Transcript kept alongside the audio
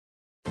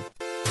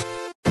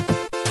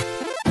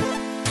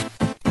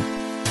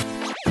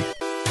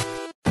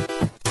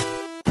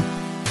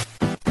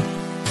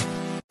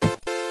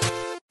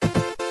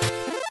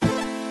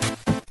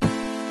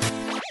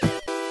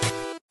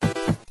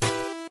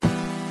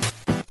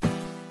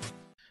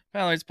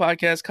Paneloids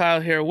podcast,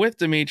 Kyle here with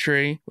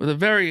Dimitri with a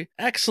very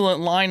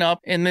excellent lineup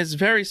in this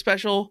very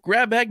special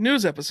Grab Bag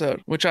News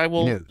episode, which I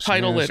will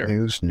title later.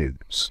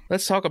 News.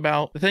 Let's talk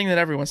about the thing that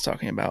everyone's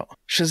talking about.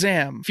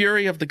 Shazam,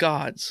 Fury of the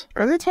Gods.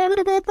 Are they talking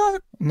about that?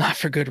 Not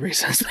for good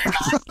reasons.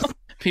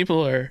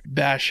 People are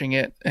bashing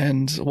it,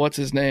 and what's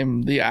his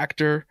name? The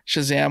actor,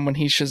 Shazam when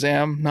he's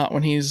Shazam, not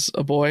when he's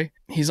a boy.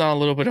 He's on a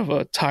little bit of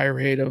a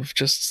tirade of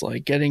just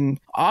like getting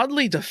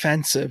oddly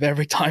defensive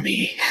every time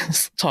he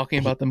is talking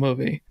about the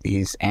movie.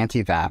 He's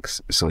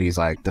anti-vax, so he's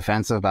like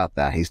defensive about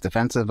that. He's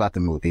defensive about the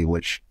movie,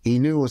 which he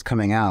knew was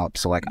coming out.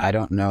 So like, I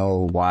don't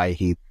know why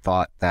he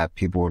thought that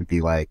people would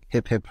be like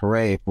hip hip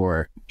hooray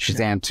for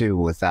Shazam 2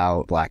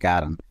 without Black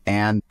Adam.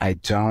 And I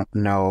don't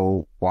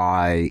know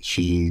why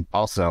he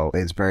also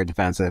is very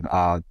defensive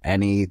of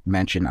any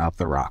mention of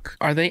The Rock.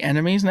 Are they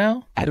enemies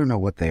now? I don't know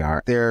what they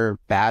are. They're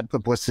bad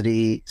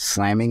publicity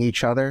slamming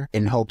each other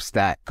in hopes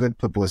that good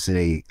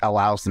publicity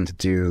allows them to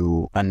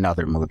do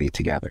another movie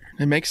together.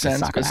 It makes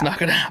sense, but it's not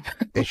going to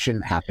happen. It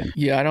shouldn't happen.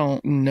 Yeah, I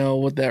don't know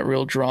what that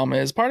real drama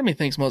is. Part of me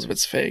thinks most of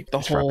it's fake.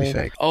 It's probably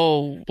fake.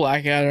 Oh,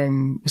 Black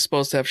Adam was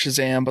supposed to have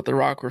Shazam, but The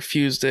Rock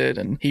refused it,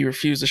 and he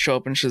refused to show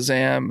up in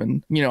Shazam,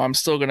 and, you know, I'm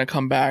still going to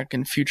come back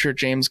in future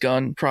James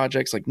Gunn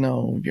projects. Like,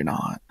 no, you're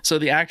not. So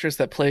the actress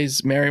that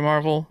plays Mary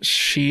Marvel,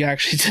 she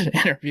actually did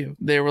an interview.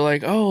 They were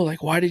like, oh,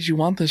 like, why did you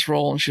want this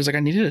role? And she was like, I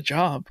needed a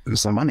job. It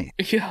was some money.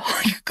 Yeah,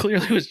 like,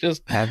 clearly it was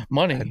just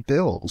money. Had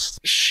bills.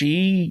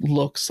 She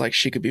looks like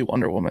she could be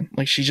Wonder Woman.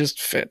 Like, she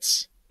just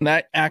fits.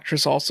 That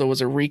actress also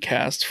was a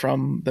recast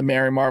from the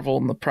Mary Marvel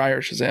in the prior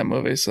Shazam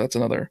movie, so that's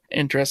another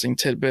interesting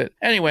tidbit.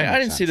 Anyway, I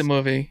didn't see the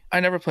movie. I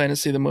never planned to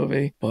see the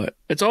movie, but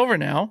it's over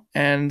now,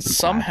 and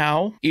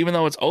somehow, even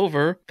though it's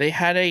over, they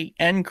had a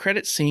end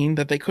credit scene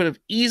that they could have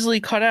easily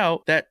cut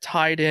out that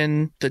tied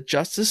in the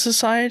Justice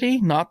Society,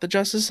 not the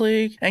Justice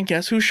League, and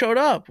guess who showed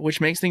up,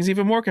 which makes things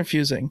even more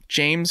confusing.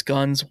 James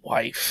Gunn's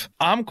wife.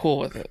 I'm cool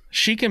with it.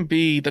 She can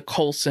be the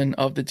Coulson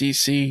of the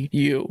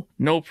DCU.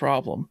 No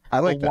problem. I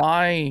like that.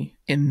 Why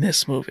in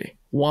this movie?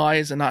 Why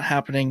is it not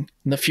happening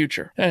in the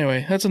future?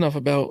 Anyway, that's enough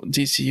about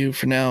DCU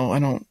for now. I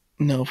don't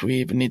know if we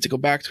even need to go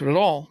back to it at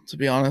all, to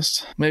be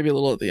honest. Maybe a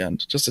little at the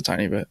end, just a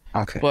tiny bit.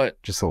 Okay,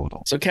 but just a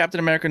little. So Captain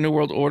America New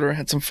World Order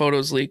had some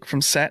photos leaked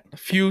from set. A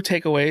few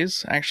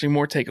takeaways, actually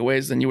more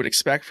takeaways than you would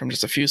expect from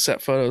just a few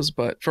set photos.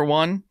 But for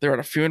one, they're at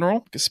a funeral.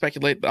 You can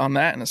speculate on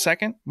that in a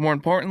second. More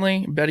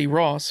importantly, Betty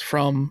Ross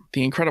from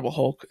The Incredible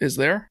Hulk is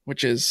there,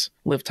 which is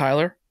Liv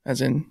Tyler, as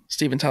in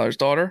Steven Tyler's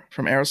daughter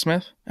from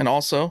Aerosmith. And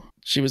also,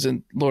 she was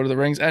in Lord of the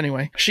Rings.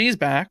 Anyway, she's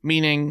back,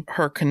 meaning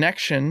her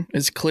connection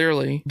is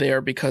clearly there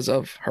because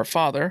of her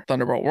father,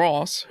 Thunderbolt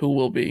Ross, who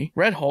will be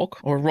Red Hulk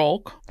or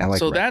Rolk.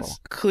 So that's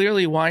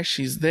clearly why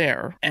she's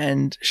there.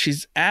 And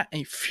she's at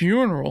a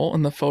funeral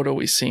in the photo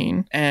we've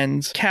seen.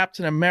 And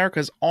Captain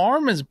America's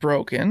arm is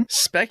broken.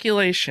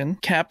 Speculation,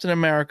 Captain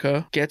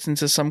America gets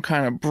into some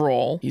kind of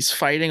brawl. He's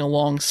fighting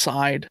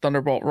alongside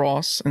Thunderbolt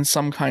Ross in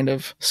some kind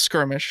of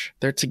skirmish.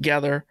 They're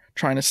together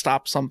trying to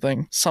stop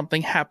something.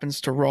 Something happens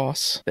to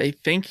Ross. They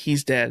think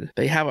he's dead.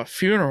 They have a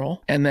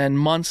funeral, and then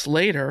months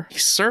later, he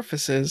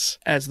surfaces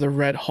as the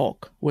Red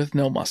Hulk with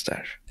no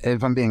mustache.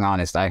 If I'm being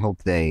honest, I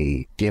hope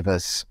they give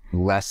us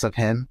less of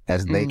him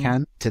as they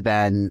can to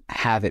then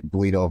have it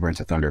bleed over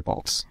into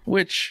Thunderbolts.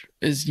 Which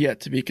is yet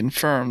to be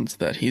confirmed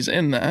that he's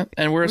in that.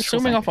 And we're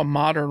assuming off a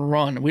modern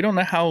run. We don't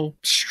know how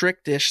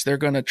strictish they're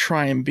going to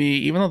try and be,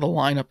 even though the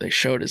lineup they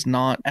showed is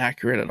not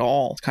accurate at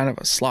all. It's kind of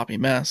a sloppy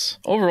mess.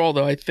 Overall,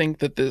 though, I think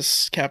that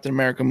this Captain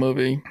America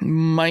movie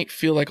might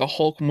feel like a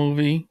Hulk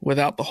movie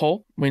without the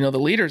Hulk. We know the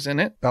leader's in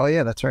it. Oh,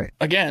 yeah, that's right.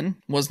 Again,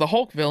 was the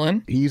Hulk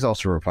villain. He's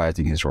also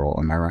reprising his role,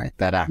 am I right?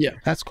 That actor. Yeah.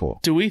 That's cool.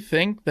 Do we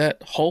think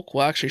that Hulk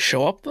will actually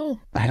show up,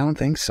 though? I don't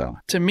think so.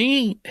 To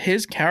me,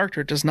 his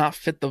character does not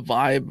fit the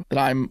vibe that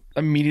I'm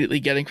immediately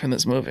getting from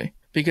this movie.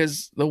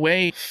 Because the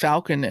way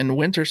Falcon and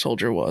Winter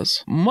Soldier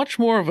was, much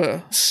more of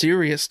a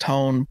serious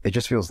tone. It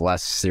just feels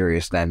less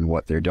serious than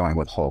what they're doing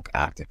with Hulk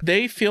acting.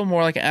 They feel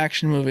more like an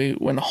action movie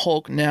when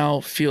Hulk now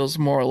feels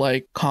more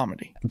like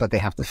comedy. But they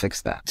have to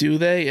fix that. Do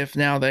they, if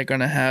now they're going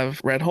to have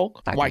Red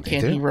Hulk? Why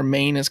can't he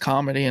remain as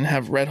comedy and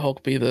have Red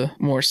Hulk be the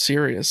more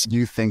serious?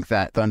 You think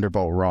that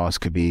Thunderbolt Ross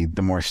could be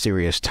the more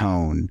serious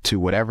tone to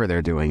whatever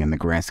they're doing in the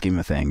grand scheme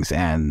of things,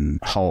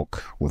 and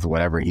Hulk, with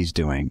whatever he's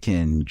doing,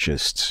 can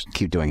just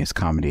keep doing his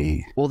comedy?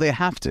 Well, they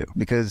have to,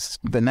 because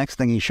the next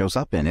thing he shows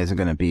up in isn't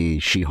going to be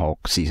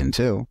She-Hulk season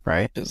 2,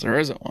 right? Because there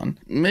isn't one.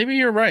 Maybe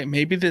you're right.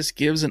 Maybe this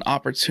gives an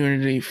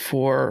opportunity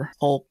for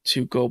Hulk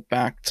to go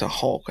back to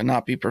Hulk and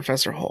not be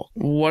Professor Hulk.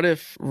 What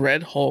if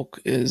Red Hulk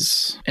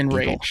is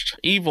enraged?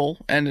 Evil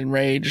and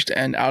enraged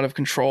and out of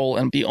control,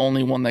 and the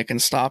only one that can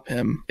stop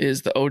him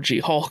is the OG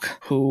Hulk,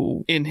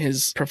 who in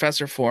his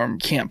Professor form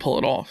can't pull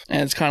it off.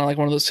 And it's kind of like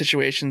one of those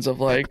situations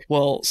of like,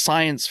 well,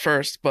 science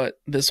first,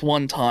 but this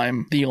one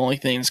time, the only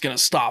thing that's going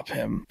to stop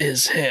him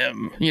is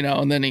him, you know,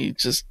 and then he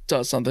just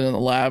does something in the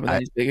lab and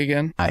then he's big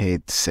again. I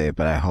hate to say it,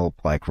 but I hope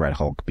like Red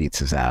Hulk beats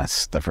his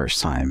ass the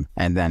first time.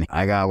 And then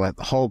I gotta let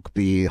Hulk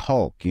be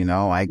Hulk, you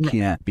know? I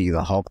can't be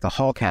the Hulk. The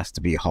Hulk has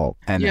to be Hulk.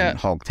 And then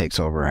Hulk takes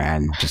over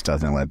and just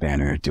doesn't let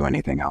Banner do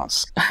anything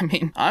else. I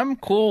mean, I'm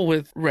cool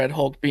with Red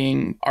Hulk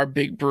being our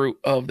big brute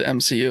of the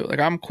MCU. Like,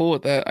 I'm cool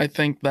with that. I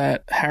think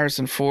that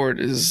Harrison Ford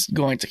is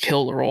going to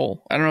kill the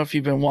role. I don't know if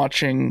you've been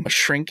watching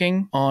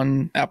Shrinking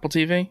on Apple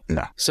TV.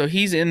 No. So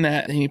he's in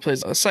that, and he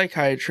plays a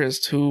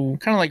psychiatrist who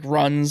kind of like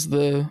runs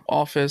the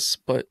office,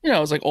 but, you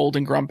know, is like old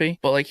and grumpy.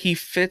 But like, he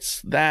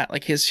fits that.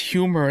 Like, his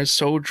humor is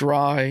so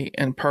dry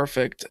and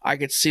perfect. I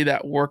could see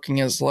that working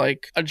as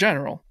like a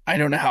general. I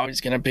don't know how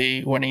he's going to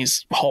be when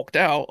he's hulked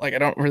out. Like, I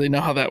don't really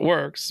know how that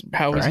works,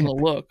 how he's going to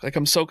look. Like,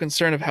 I'm so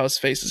concerned of how his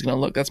face is going to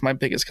look. That's my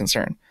biggest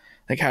concern.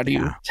 Like, how do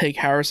you take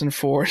Harrison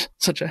Ford,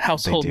 such a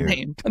household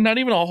name, and not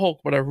even a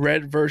Hulk, but a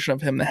red version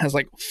of him that has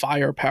like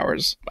fire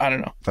powers? I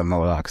don't know. The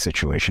MODOK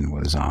situation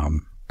was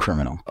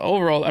criminal.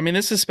 Overall, I mean,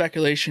 this is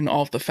speculation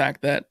off the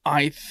fact that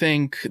I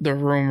think the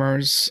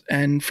rumors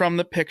and from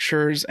the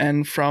pictures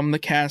and from the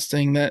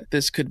casting that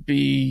this could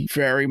be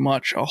very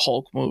much a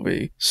Hulk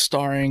movie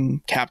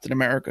starring Captain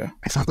America.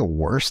 It's not the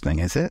worst thing,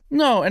 is it?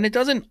 No, and it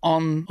doesn't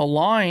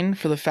align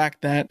for the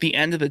fact that the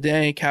end of the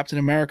day, Captain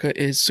America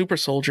is Super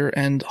Soldier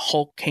and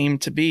Hulk came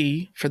to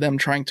be for them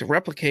trying to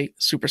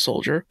replicate Super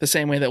Soldier the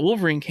same way that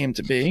Wolverine came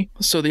to be.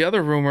 So the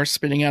other rumor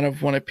spitting out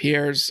of one of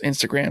Pierre's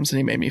Instagrams that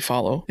he made me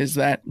follow is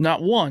that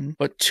not one,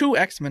 but 2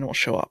 X-Men will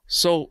show up.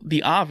 So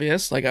the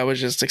obvious, like I was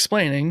just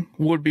explaining,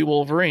 would be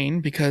Wolverine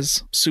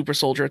because Super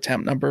Soldier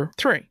attempt number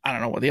 3. I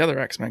don't know what the other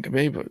X-Men could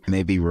be, but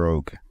maybe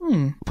Rogue.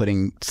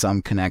 Putting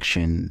some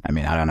connection. I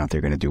mean, I don't know if they're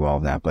going to do all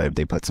of that, but if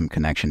they put some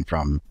connection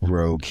from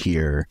Rogue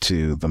here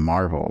to the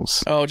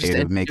Marvels, it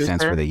would make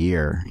sense for the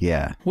year.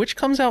 Yeah. Which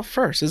comes out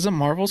first? Is the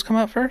Marvels come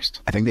out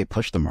first? I think they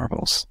pushed the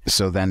Marvels.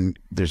 So then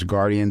there's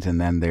Guardians, and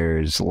then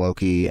there's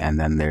Loki, and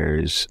then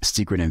there's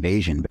Secret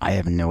Invasion. I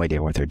have no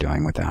idea what they're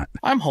doing with that.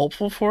 I'm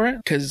hopeful for it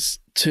because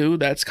too,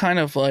 that's kind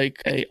of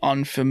like a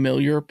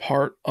unfamiliar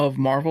part of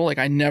Marvel. Like,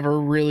 I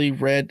never really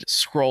read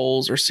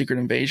Skrulls or Secret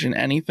Invasion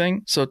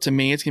anything, so to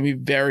me it's gonna be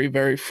very,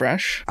 very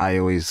fresh. I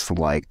always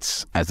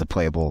liked as a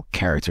playable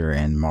character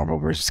in Marvel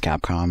vs.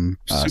 Capcom,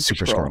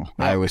 Super Skrull.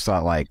 Yeah. I always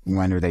thought, like,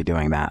 when are they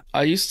doing that?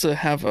 I used to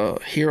have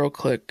a hero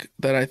click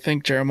that I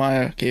think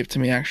Jeremiah gave to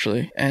me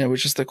actually, and it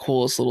was just the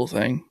coolest little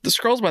thing. The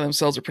Skrulls by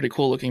themselves are pretty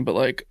cool looking, but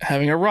like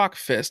having a rock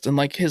fist and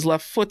like his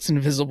left foot's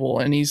invisible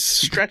and he's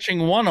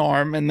stretching one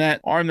arm and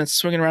that arm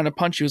that's swinging around to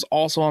punch you is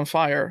also on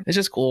fire. It's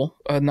just cool.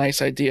 A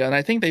nice idea. And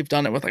I think they've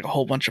done it with like a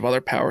whole bunch of other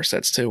power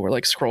sets too, where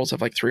like Skrulls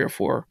have like 3 or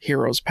 4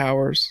 heroes'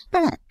 powers.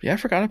 Yeah, I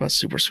forgot about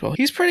Super Skrull.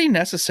 He's pretty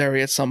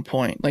necessary at some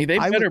point. Like, they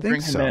better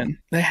bring him in.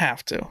 They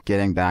have to.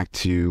 Getting back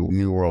to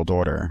New World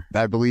Order,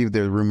 I believe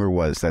the rumor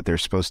was that they're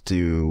supposed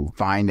to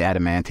find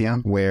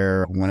adamantium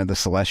where one of the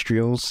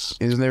Celestials,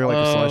 isn't there like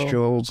a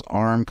Celestial's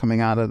arm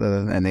coming out of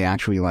and they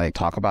actually like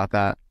talk about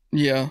that?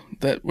 Yeah,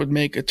 that would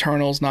make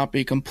Eternals not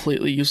be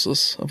completely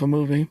useless of a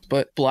movie.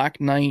 But Black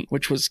Knight,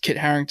 which was Kit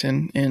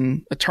Harington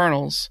in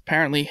Eternals,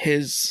 apparently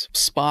his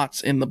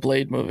spots in the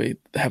Blade movie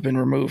have been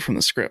removed from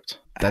the script.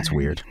 That's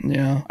weird.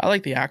 Yeah. I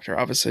like the actor,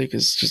 obviously,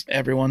 because just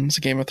everyone's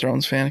a Game of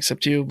Thrones fan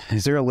except you.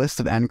 Is there a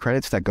list of end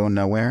credits that go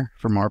nowhere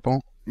for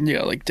Marvel?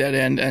 Yeah, like dead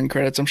end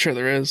credits. I'm sure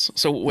there is.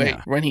 So wait,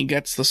 when he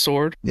gets the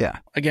sword? Yeah.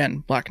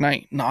 Again, Black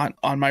Knight, not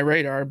on my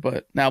radar,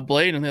 but now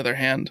Blade, on the other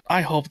hand,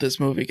 I hope this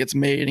movie gets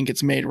made and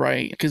gets made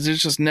right, because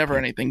there's just never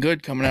anything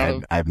good coming out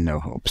of it. I have no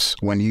hopes.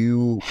 When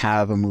you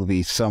have a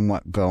movie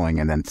somewhat going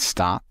and then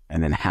stop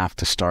and then have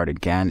to start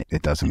again,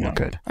 it doesn't look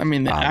good. I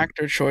mean, the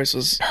actor choice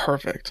was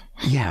perfect.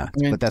 Yeah,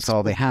 but that's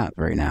all they have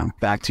right now.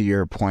 Back to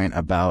your point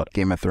about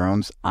Game of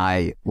Thrones,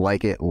 I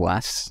like it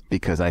less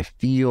because I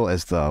feel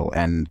as though,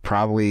 and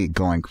probably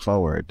going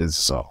forward, this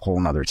is a whole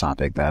nother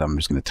topic that I'm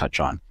just going to touch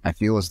on. I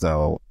feel as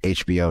though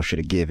HBO should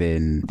have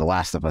given The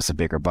Last of Us a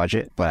bigger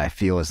budget, but I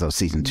feel as though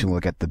season 2 will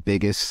get the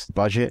biggest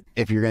budget.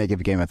 If you're going to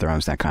give Game of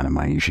Thrones that kind of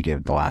money, you should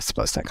give The Last of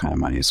Us that kind of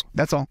money.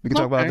 That's all. We can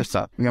talk about other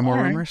stuff. We got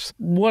more rumors?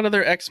 What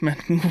other X-Men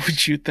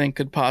would you think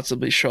could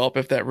possibly show up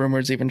if that rumor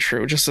is even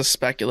true? Just to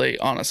speculate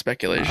on a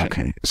speculation.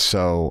 Okay,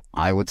 so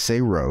I would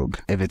say Rogue.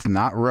 If it's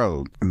not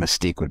Rogue,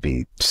 Mystique would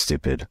be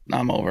stupid.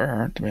 I'm over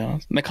her, to be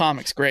honest. In the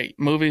comics, great.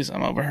 Movies,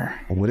 I'm over her.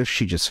 What if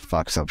she just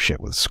fucks up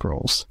shit with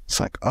Skrulls? It's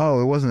like,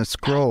 oh, it wasn't a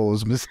Skrull, it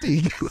was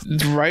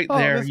Mystique. Right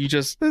there, you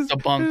just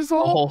debunked the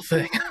whole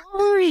thing.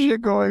 There's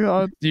shit going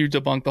on. You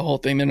debunked the whole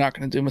thing. They're not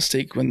going to do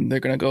Mystique when they're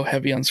going to go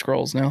heavy on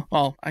Skrulls now.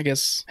 Well, I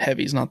guess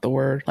heavy's not the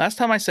word. Last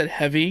time I said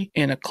heavy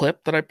in a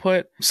clip that I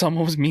put,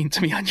 someone was mean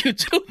to me on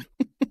YouTube.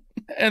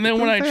 And then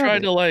when I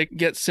tried to like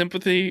get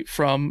sympathy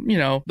from, you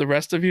know, the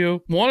rest of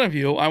you, one of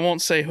you, I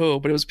won't say who,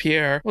 but it was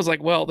Pierre, was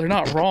like, well, they're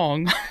not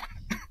wrong.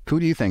 Who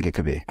do you think it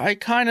could be? I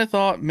kind of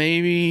thought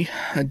maybe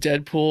a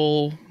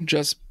Deadpool,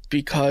 just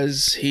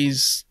because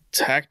he's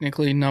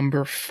technically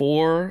number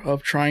 4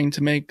 of trying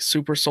to make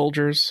super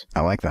soldiers.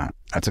 I like that.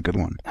 That's a good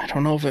one. I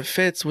don't know if it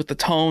fits with the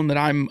tone that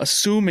I'm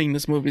assuming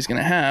this movie's going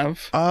to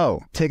have.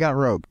 Oh, take out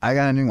Rogue. I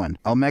got a new one.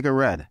 Omega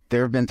Red.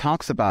 There have been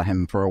talks about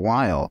him for a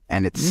while,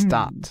 and it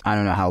stopped. I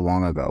don't know how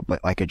long ago,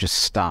 but like it just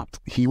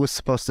stopped. He was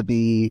supposed to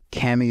be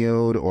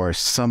cameoed or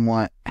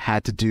somewhat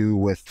had to do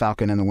with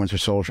Falcon and the Winter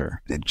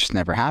Soldier. It just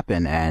never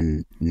happened,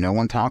 and no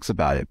one talks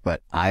about it.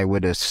 But I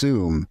would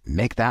assume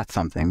make that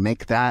something,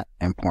 make that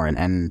important,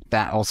 and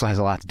that also has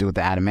a lot to do with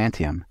the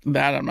adamantium.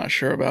 That I'm not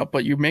sure about,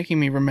 but you're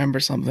making me remember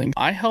something.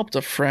 I helped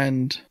a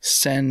friend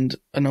send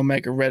an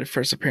Omega Red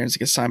first appearance to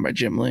get signed by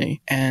Jim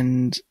Lee,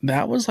 and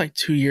that was like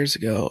 2 years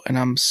ago, and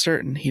I'm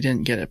certain he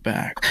didn't get it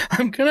back.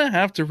 I'm gonna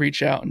have to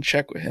reach out and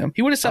check with him.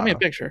 He would have sent me a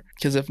picture,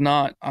 because if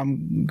not,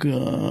 I'm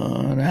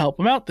gonna help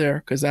him out there,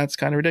 because that's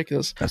kind of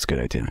ridiculous. That's a good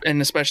idea.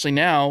 And especially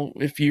now,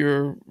 if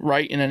you're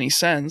right in any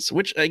sense,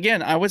 which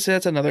again, I would say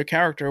that's another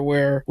character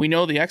where we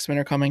know the X-Men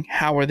are coming.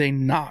 How are they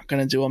not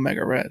going to do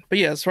Omega Red? But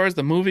yeah, as far as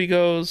the movie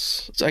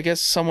goes, I guess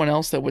someone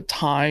else that would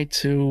tie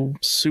to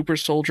Super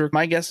Soldier,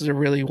 my guess is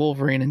really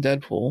Wolverine and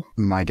Deadpool.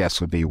 My guess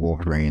would be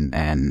Wolverine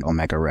and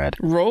Omega Red.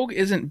 Rogue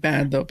isn't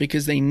bad though,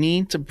 because they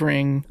need to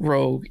bring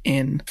Rogue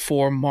in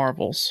for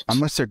Marvels.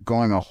 Unless they're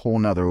going a whole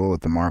nother route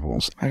with the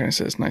Marvels. I'm going to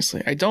say this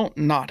nicely. I don't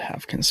not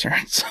have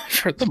concerns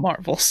for the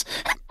Marvels.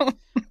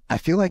 I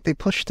feel like they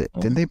pushed it.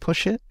 Didn't they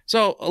push it?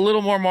 So, a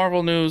little more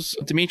Marvel news.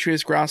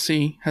 Demetrius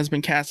Grassi has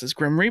been cast as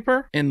Grim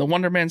Reaper in the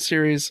Wonder Man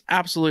series.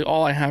 Absolutely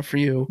all I have for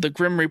you. The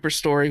Grim Reaper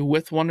story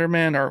with Wonder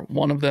Man, or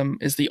one of them,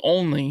 is the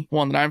only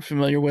one that I'm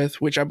familiar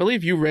with, which I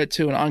believe you read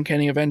too in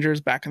Uncanny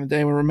Avengers back in the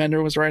day when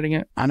Remender was writing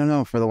it. I don't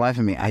know. For the life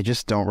of me, I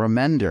just don't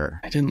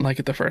remember. I didn't like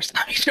it the first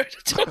time you tried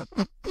to do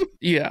it.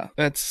 Yeah,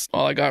 that's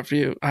all I got for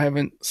you. I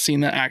haven't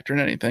seen that actor in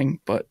anything,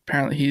 but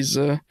apparently he's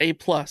A+,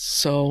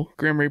 so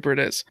Grim Reaper it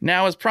is.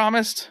 Now, as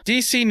promised,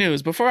 DC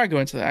news. Before I go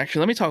into that, actually,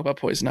 let me talk about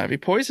Poison Ivy.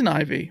 Poison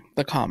Ivy,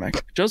 the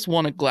comic, just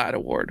won a GLAAD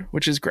award,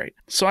 which is great.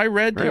 So I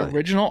read the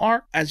original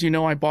arc. As you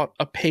know, I bought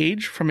a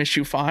page from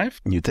issue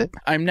 5. You did?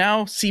 I'm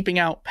now seeping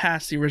out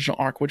past the original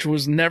arc, which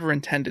was never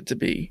intended to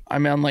be.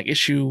 I'm on like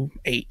issue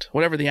 8,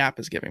 whatever the app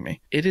is giving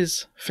me. It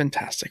is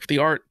fantastic. The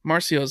art,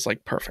 Marcio is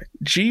like perfect.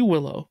 G.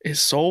 Willow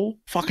is so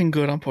fucking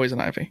good on Poison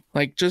Ivy.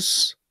 Like,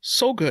 just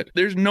so good.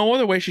 There's no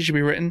other way she should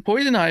be written.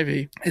 Poison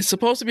Ivy is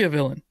supposed to be a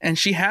villain, and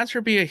she has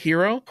her be a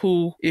hero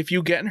who, if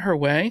you get in her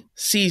way,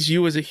 sees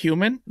you as a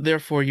human,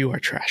 therefore you are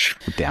trash.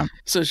 Damn.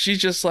 So she's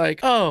just like,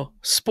 oh,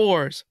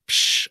 spores.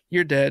 Psh,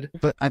 you're dead.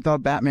 But I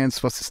thought Batman's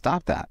supposed to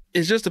stop that.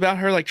 It's just about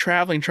her like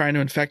traveling, trying to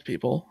infect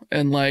people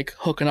and like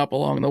hooking up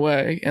along the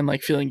way and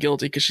like feeling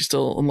guilty because she's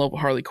still in love with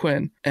Harley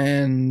Quinn.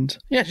 And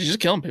yeah, she's just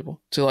killing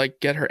people to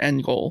like get her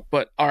end goal.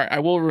 But all right, I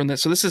will ruin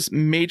this. So this is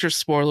major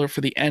spoiler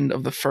for the end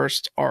of the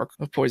first arc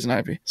of Poison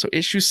Ivy. So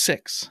issue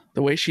 6,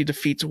 the way she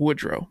defeats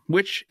Woodrow,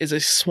 which is a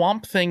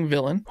Swamp Thing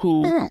villain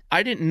who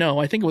I didn't know,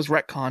 I think it was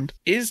retconned,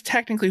 is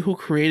technically who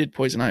created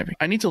Poison Ivy.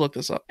 I need to look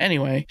this up.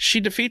 Anyway,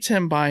 she defeats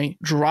him by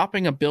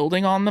dropping a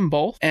building on them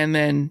both and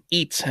then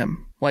eats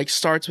him. Like,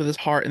 starts with his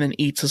heart and then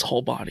eats his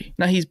whole body.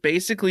 Now, he's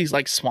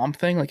like Swamp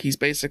Thing. Like, he's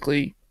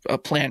basically a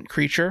plant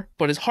creature,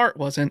 but his heart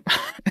wasn't.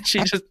 And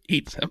she just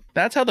eats him.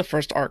 That's how the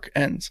first arc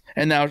ends.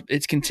 And now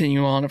it's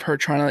continuing on of her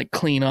trying to like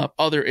clean up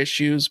other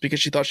issues because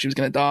she thought she was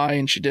going to die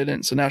and she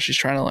didn't. So now she's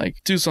trying to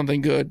like do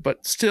something good,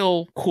 but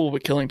still cool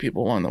with killing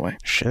people along the way.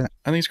 Shit.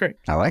 I think it's great.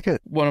 I like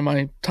it. One of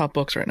my top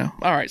books right now.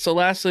 All right. So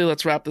lastly,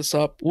 let's wrap this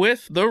up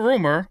with the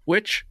rumor,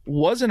 which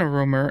wasn't a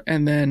rumor.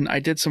 And then I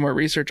did some more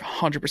research,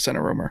 100%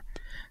 a rumor.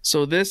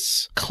 So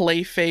this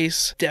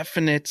Clayface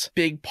definite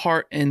big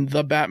part in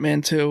The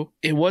Batman 2,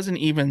 it wasn't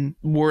even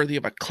worthy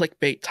of a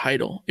clickbait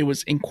title. It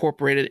was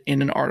incorporated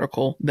in an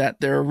article that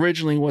there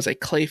originally was a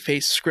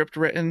Clayface script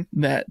written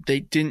that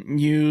they didn't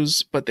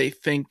use, but they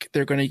think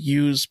they're going to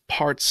use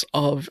parts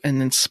of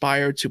and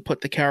inspired to put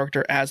the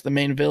character as the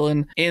main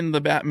villain in The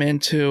Batman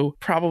 2.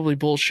 Probably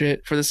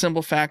bullshit, for the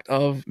simple fact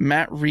of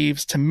Matt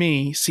Reeves, to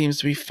me, seems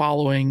to be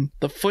following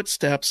the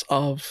footsteps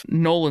of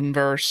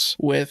Nolanverse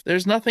with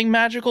there's nothing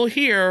magical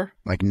here.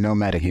 Like no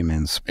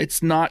metahumans.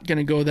 It's not going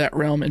to go that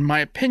realm, in my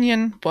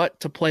opinion,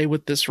 but to play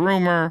with this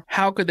rumor,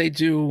 how could they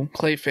do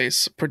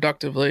Clayface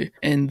productively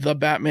in The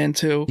Batman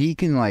 2? He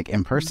can like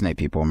impersonate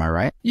people, am I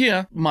right?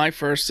 Yeah. My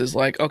first is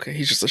like, okay,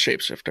 he's just a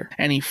shapeshifter.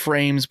 And he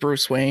frames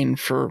Bruce Wayne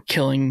for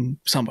killing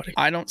somebody.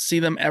 I don't see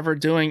them ever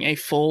doing a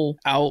full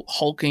out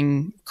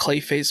hulking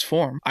Clayface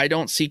form. I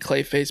don't see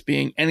Clayface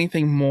being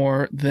anything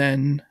more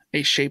than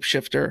a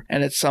shapeshifter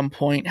and at some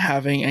point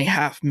having a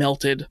half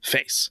melted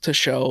face to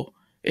show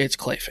it's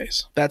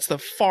Clayface. That's the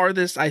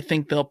farthest I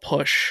think they'll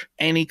push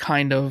any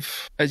kind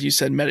of, as you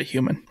said,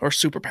 metahuman or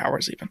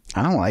superpowers even.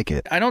 I don't like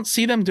it. I don't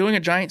see them doing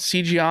a giant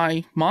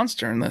CGI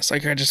monster in this.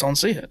 Like, I just don't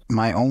see it.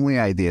 My only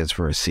ideas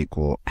for a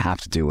sequel have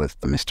to do with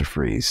the Mr.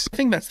 Freeze. I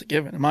think that's the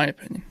given, in my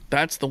opinion.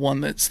 That's the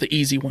one that's the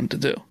easy one to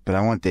do. But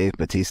I want Dave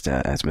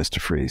Bautista as Mr.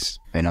 Freeze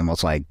in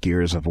almost like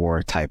Gears of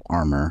War type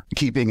armor,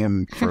 keeping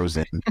him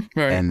frozen.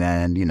 Right. And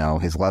then, you know,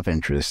 his love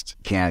interest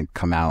can't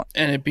come out.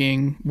 And it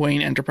being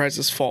Wayne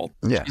Enterprises' fault.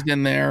 Yeah. She's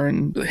in there there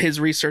and his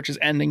research is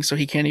ending, so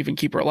he can't even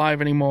keep her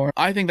alive anymore.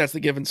 I think that's the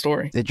Given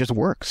story. It just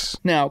works.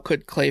 Now,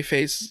 could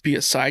Clayface be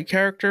a side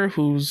character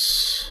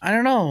who's, I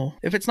don't know,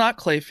 if it's not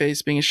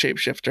Clayface being a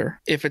shapeshifter,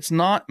 if it's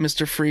not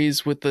Mr.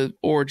 Freeze with the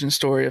origin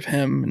story of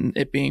him and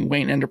it being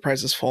Wayne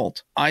Enterprises'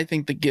 fault, I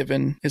think the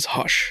Given is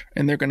Hush,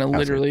 and they're going to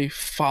literally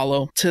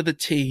follow to the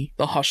T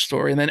the Hush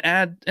story and then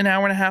add an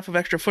hour and a half of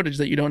extra footage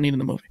that you don't need in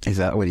the movie. Is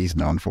that what he's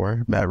known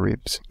for, Matt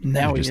Reeves?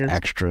 Now he just is.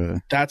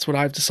 Extra. That's what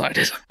I've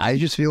decided. I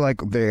just feel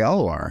like they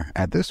all are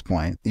at this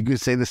point. You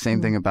could say the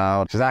same thing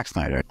about Zack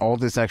Snyder. All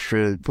this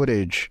extra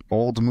footage,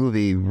 old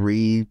movie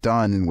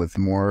redone with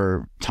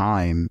more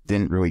time,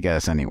 didn't really get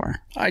us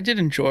anywhere. I did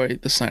enjoy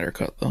the Snyder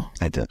Cut, though.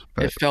 I did.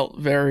 But it felt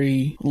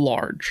very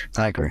large.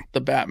 I agree.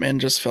 The Batman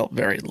just felt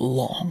very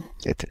long.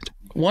 It did.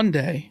 One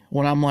day,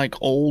 when I'm like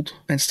old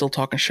and still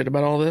talking shit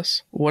about all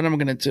this, what I'm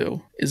going to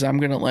do is I'm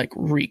going to like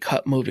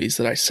recut movies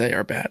that I say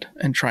are bad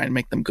and try and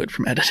make them good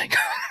from editing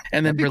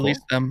and then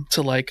release them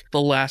to like the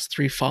last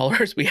 3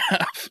 followers we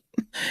have.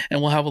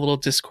 And we'll have a little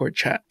Discord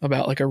chat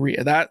about like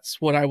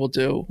that's what I will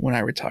do when I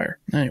retire.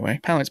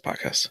 Anyway, Paneloids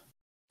Podcast.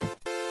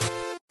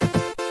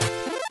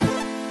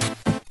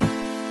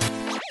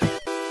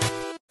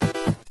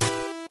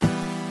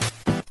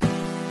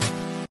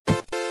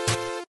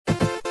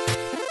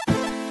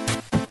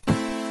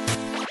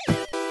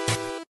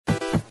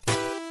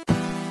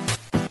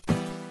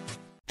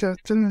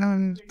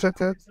 I'm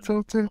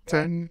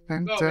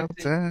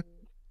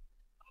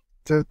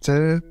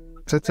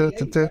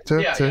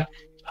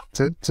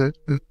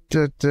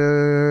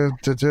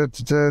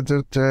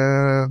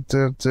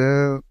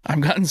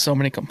gotten so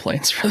many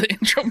complaints for the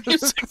intro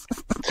music.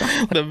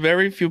 The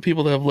very few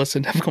people that have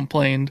listened have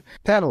complained.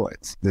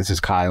 Paneloids. This is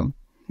Kyle.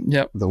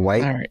 Yep. The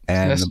white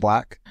and the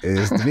black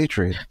is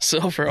Dimitri.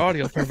 So for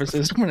audio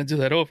purposes, I'm going to do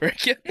that over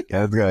again. Yeah,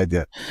 that's a good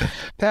idea.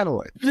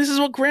 Paneloid. This is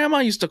what Grandma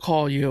used to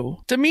call you.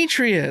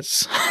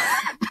 Demetrius.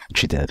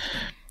 She did.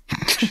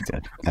 She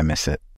did. I miss it.